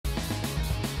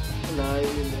Hola y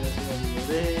bienvenidos a un video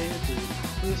de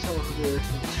hoy estamos jugando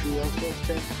Descripción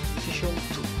Presente Season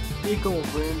 2 y como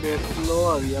pueden ver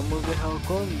lo habíamos dejado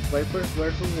con Vipers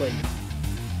vs Wayne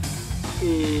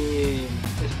y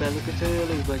esperando que este video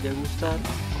les vaya a gustar.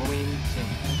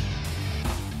 Comencemos.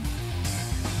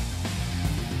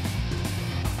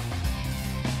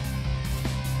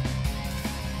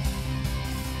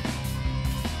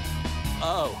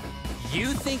 Oh,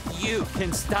 you think you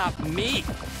can stop me?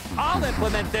 I'll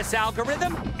implement this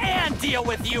algorithm and deal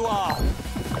with you all!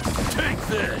 Take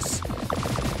this!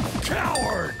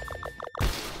 Coward!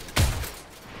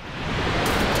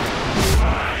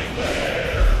 I'm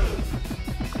there!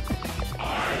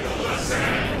 Are you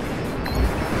listening?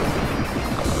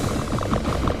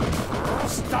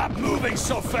 Stop moving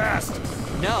so fast!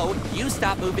 No, you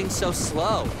stop moving so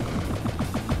slow.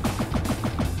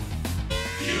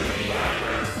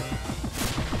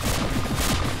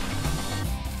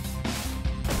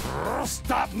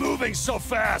 Stop moving so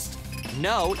fast!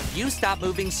 No, you stop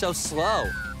moving so slow.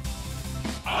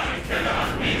 I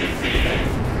cannot be defeated!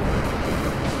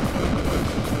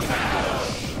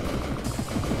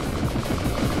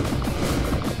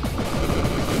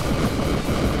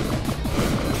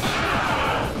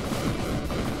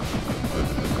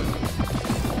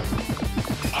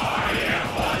 I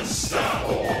am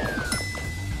unstoppable!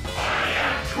 I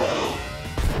am true!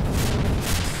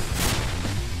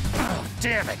 Oh,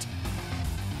 damn it!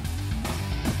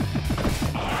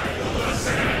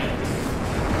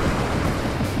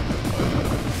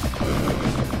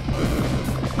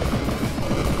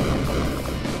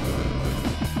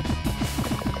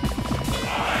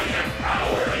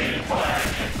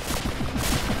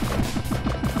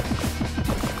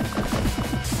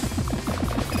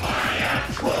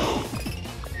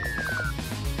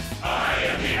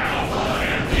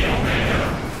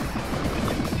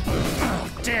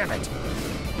 Damn it!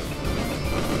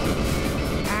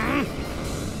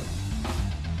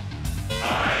 I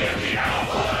am the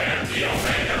Alpha and the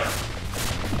Omega!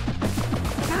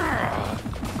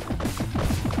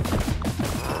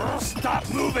 Stop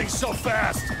moving so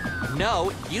fast!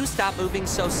 No, you stop moving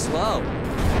so slow.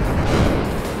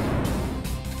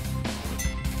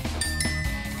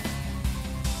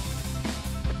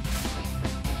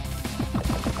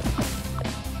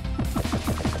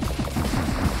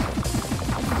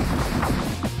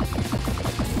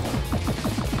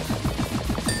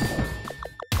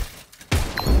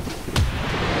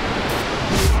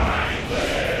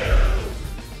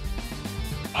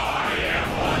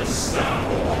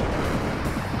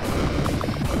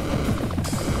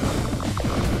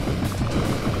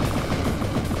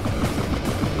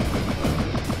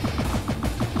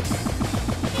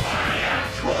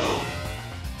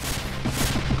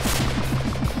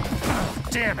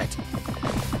 Damn it!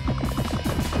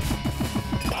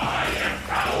 I am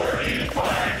power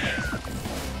incarnate!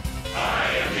 I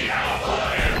am the Alpha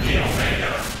and the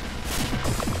Omega!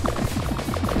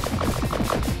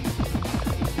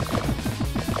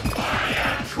 I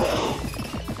am true!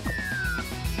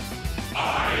 I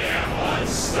am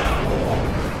unstoppable!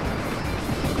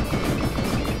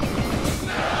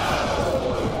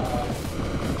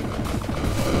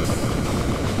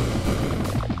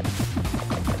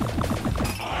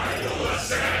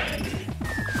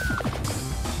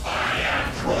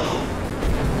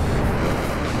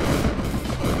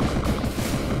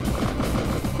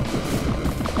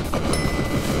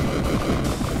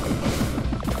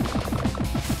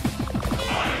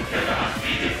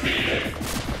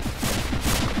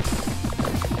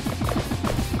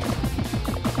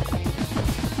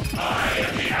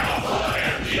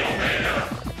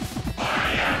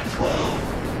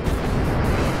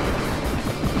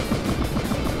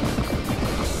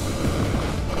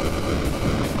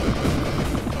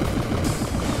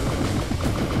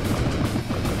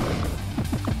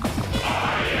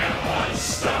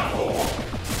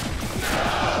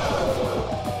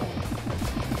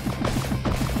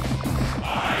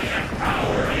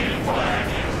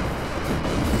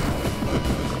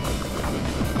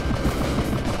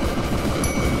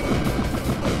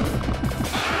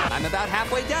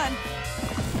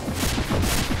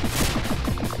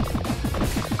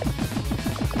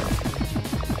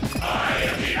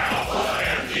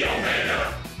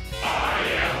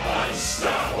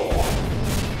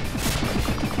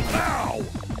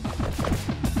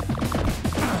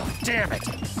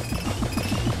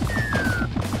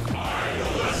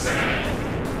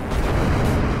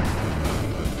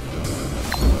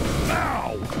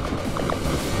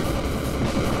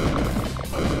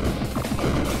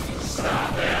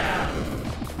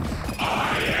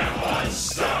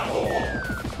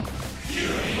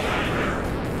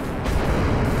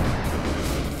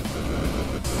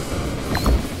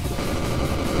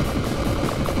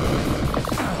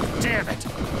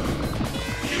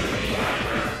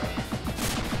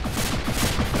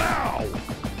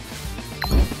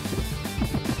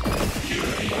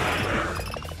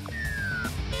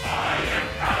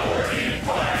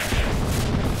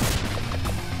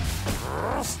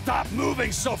 Stop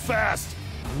moving so fast!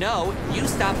 No, you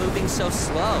stop moving so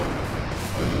slow.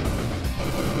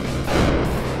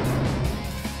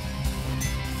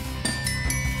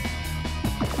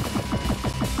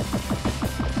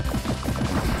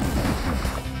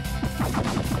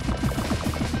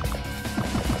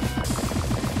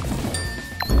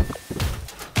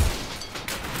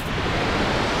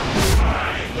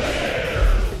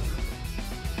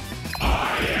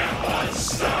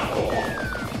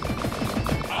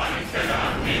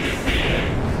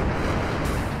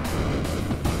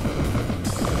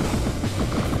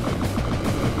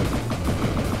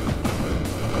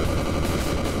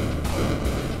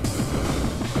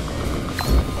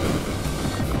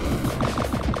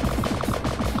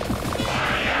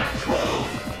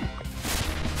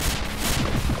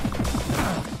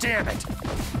 Damn it!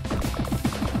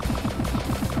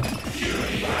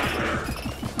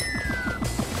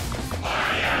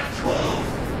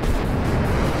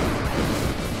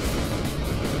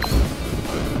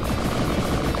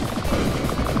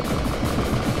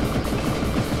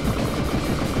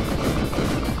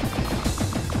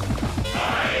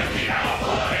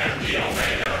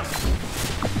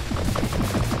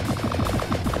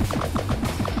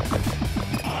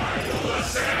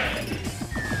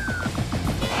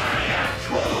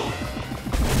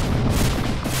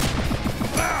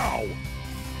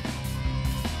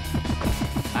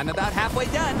 I'm about halfway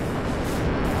done.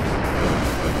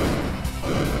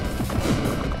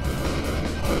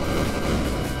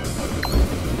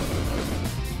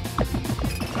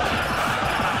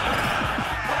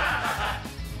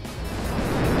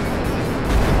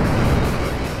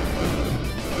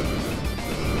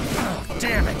 Oh,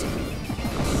 damn it.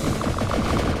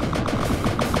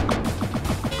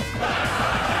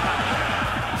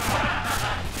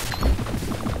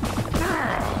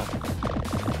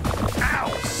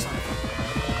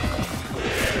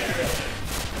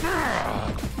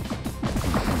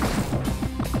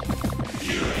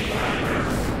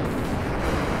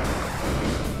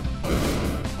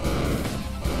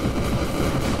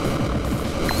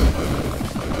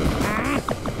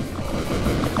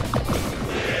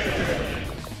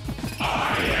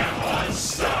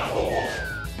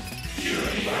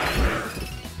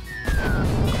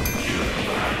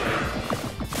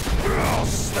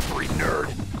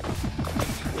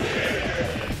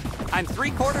 I'm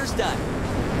 3/4 done.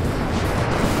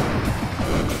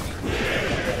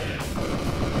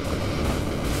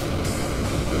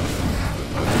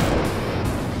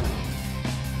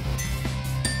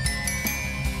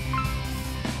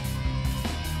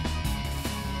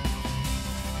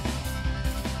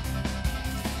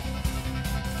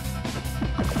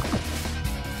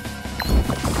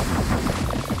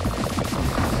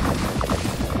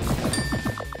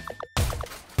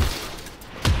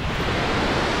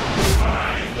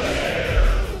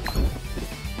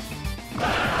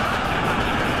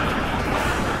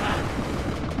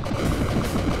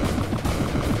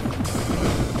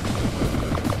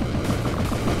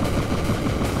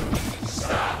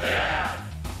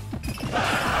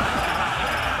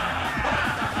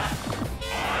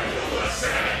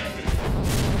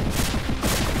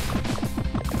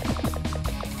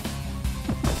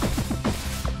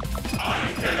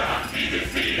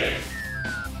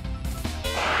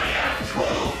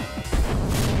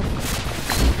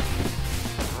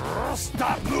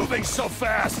 Stop moving so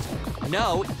fast!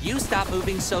 No, you stop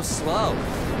moving so slow.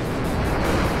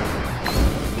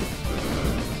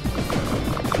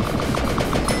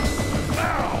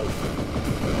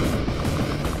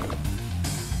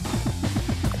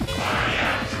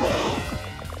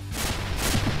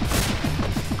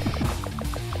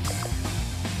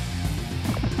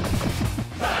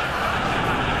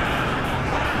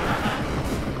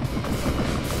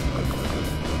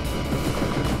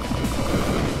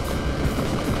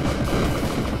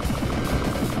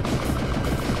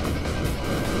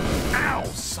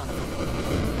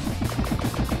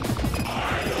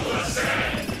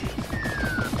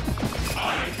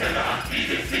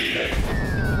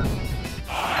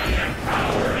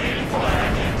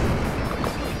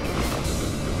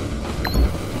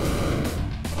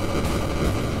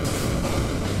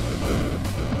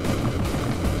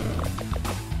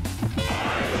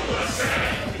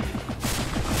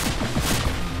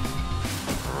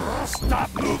 Stop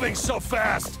moving so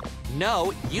fast!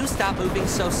 No, you stop moving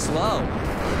so slow.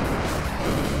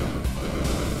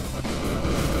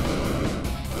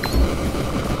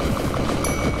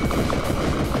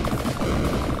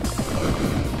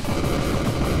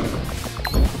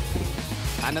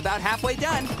 I'm about halfway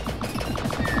done.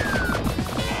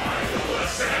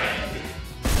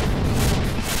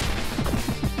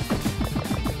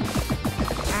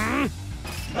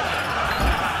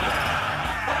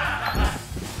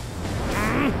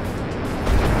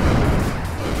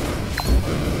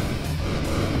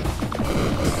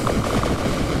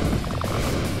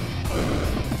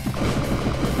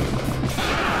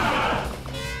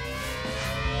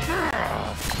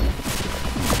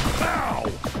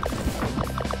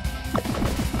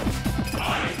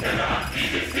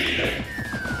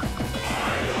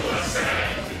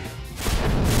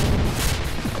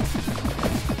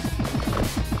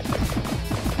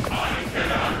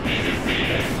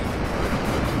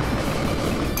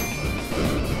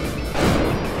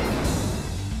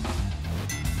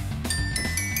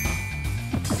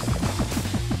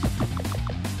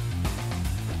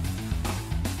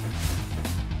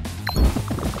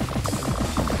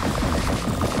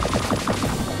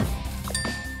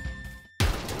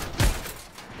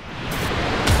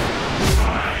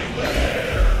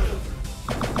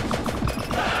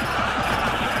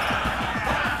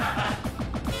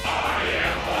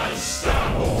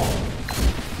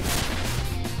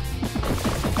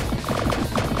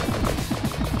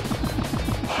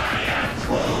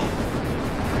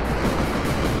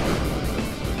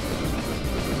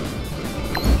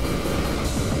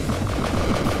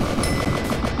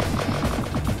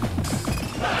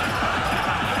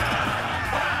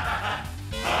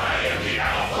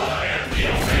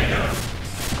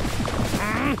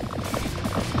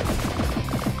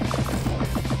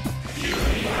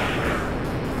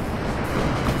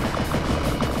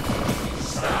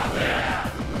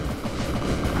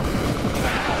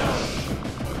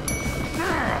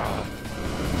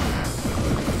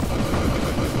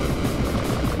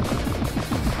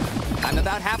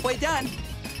 halfway done.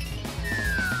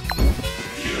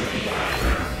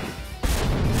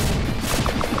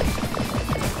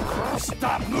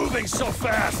 Stop moving so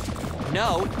fast!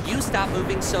 No, you stop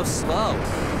moving so slow.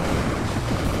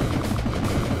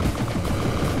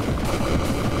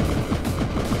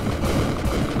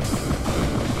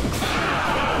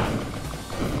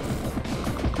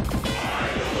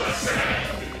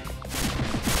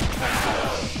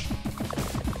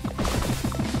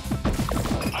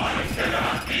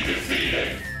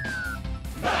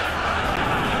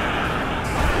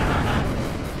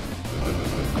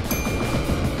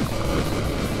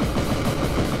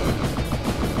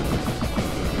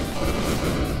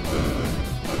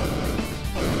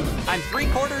 I'm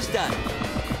 3/4 done.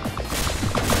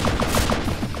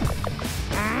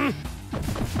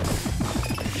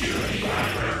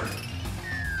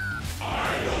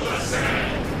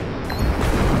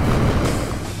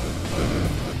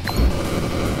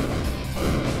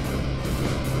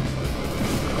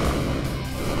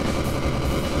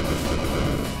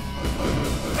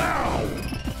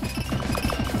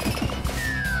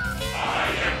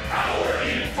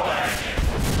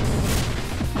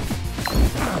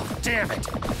 Damn it!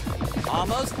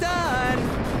 Almost done.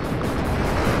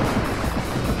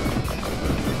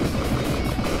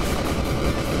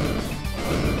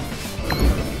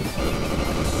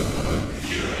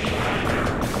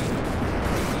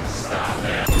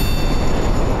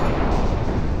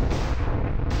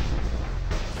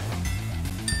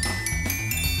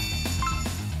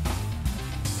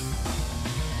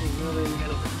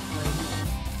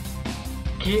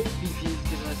 Qué difícil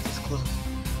que son estas cosas.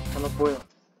 No puedo.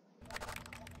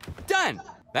 Done.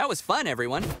 That was fun,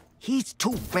 everyone. He's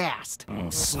too fast.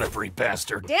 Slippery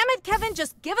bastard. Damn it, Kevin,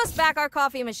 just give us back our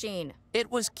coffee machine.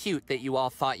 It was cute that you all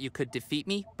thought you could defeat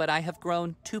me, but I have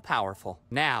grown too powerful.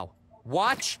 Now,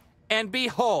 watch and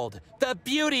behold the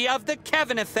beauty of the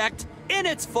Kevin effect in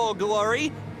its full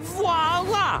glory.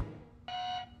 Voila!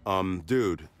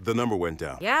 Dude, the number went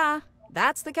down. Yeah,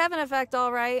 that's the Kevin effect,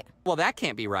 all right. Well, that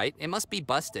can't be right. It must be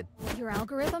busted. Your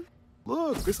algorithm?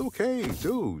 Look, it's okay,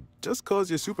 dude. Just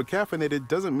cause you're super caffeinated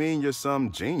doesn't mean you're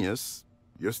some genius.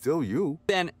 You're still you.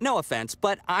 Ben, no offense,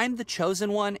 but I'm the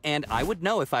chosen one, and I would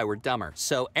know if I were dumber.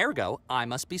 So, ergo, I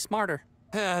must be smarter.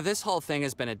 This whole thing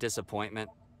has been a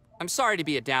disappointment. I'm sorry to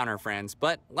be a downer, friends,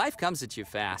 but life comes at you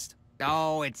fast.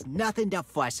 Oh, it's nothing to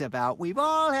fuss about. We've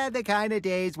all had the kind of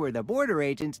days where the border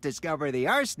agents discover the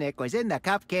arsenic was in the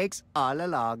cupcakes all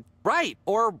along. Right,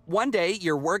 or one day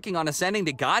you're working on ascending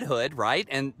to godhood, right?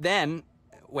 And then,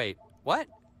 wait, what?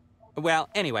 Well,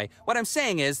 anyway, what I'm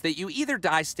saying is that you either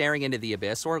die staring into the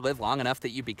abyss or live long enough that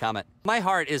you become it. My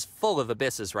heart is full of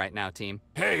abysses right now, team.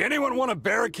 Hey, anyone want to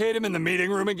barricade him in the meeting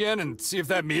room again and see if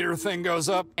that meter thing goes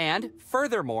up? And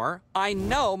furthermore, I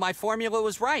know my formula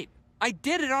was right. I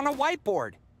did it on a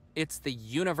whiteboard. It's the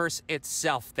universe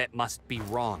itself that must be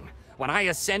wrong. When I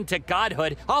ascend to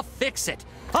godhood, I'll fix it.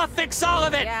 I'll fix all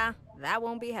of it! Yeah, that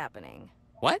won't be happening.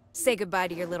 What? Say goodbye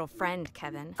to your little friend,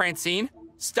 Kevin. Francine,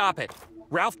 stop it.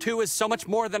 Ralph 2 is so much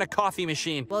more than a coffee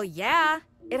machine. Well, yeah.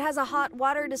 It has a hot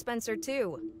water dispenser,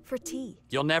 too. For tea.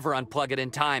 You'll never unplug it in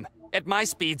time. At my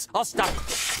speeds, I'll stop.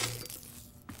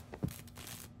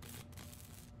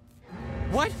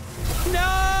 What?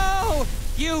 No!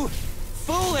 You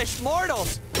foolish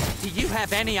mortals! Do you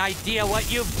have any idea what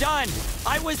you've done?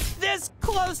 I was this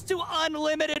close to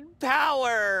unlimited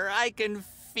power. I can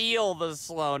feel the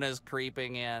slowness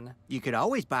creeping in. You could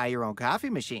always buy your own coffee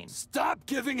machine. Stop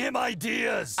giving him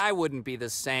ideas! I wouldn't be the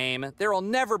same. There'll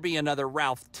never be another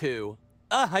Ralph 2.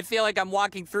 I feel like I'm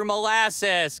walking through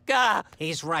molasses. Gah!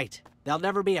 He's right. There'll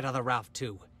never be another Ralph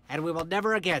 2. And we will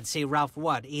never again see Ralph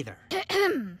 1 either.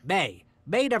 May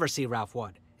never see Ralph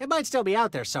 1. It might still be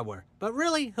out there somewhere, but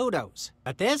really, who knows?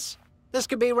 But this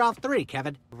could be Ralph 3,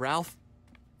 Kevin. Ralph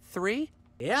 3?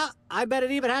 Yeah, I bet it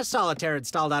even has solitaire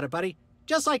installed on it, buddy.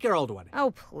 Just like your old one.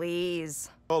 Oh, please.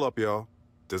 Hold up, y'all.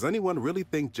 Does anyone really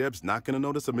think Jeb's not gonna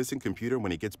notice a missing computer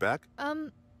when he gets back?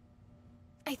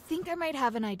 I think I might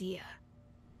have an idea.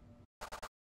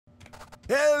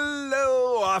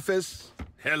 Hello, office.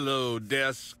 Hello,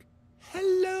 desk.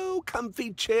 Hello,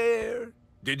 comfy chair.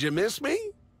 Did you miss me?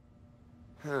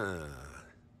 Huh.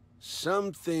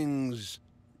 Something's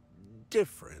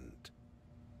different.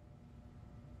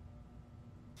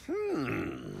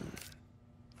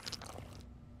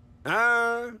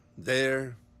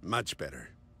 There. Much better.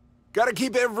 Gotta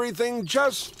keep everything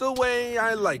just the way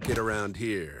I like it around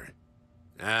here.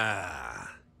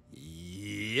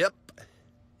 Yep.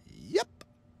 Yep.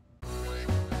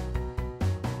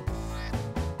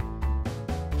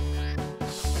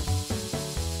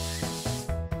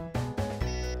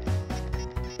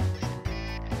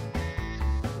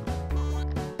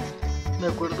 me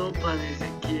acuerdo, parece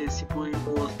que si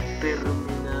pudimos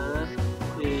terminar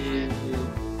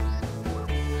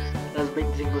las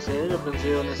 25 series. Yo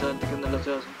pensé honestamente que no las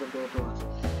iba a encontrar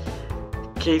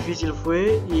todas. Qué difícil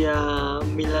fue, y a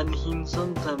Milan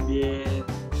Hinson también,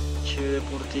 chévere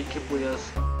por ti que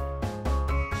puedas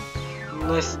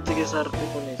no estresarte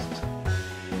con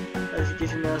esto. Así que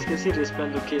sin nada más que decir,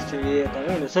 esperando que este video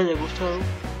también les haya gustado.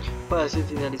 Para así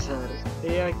finalizar,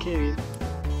 a Kevin.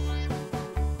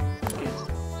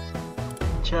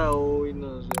 Chao y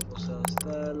nos vemos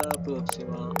hasta la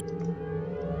próxima.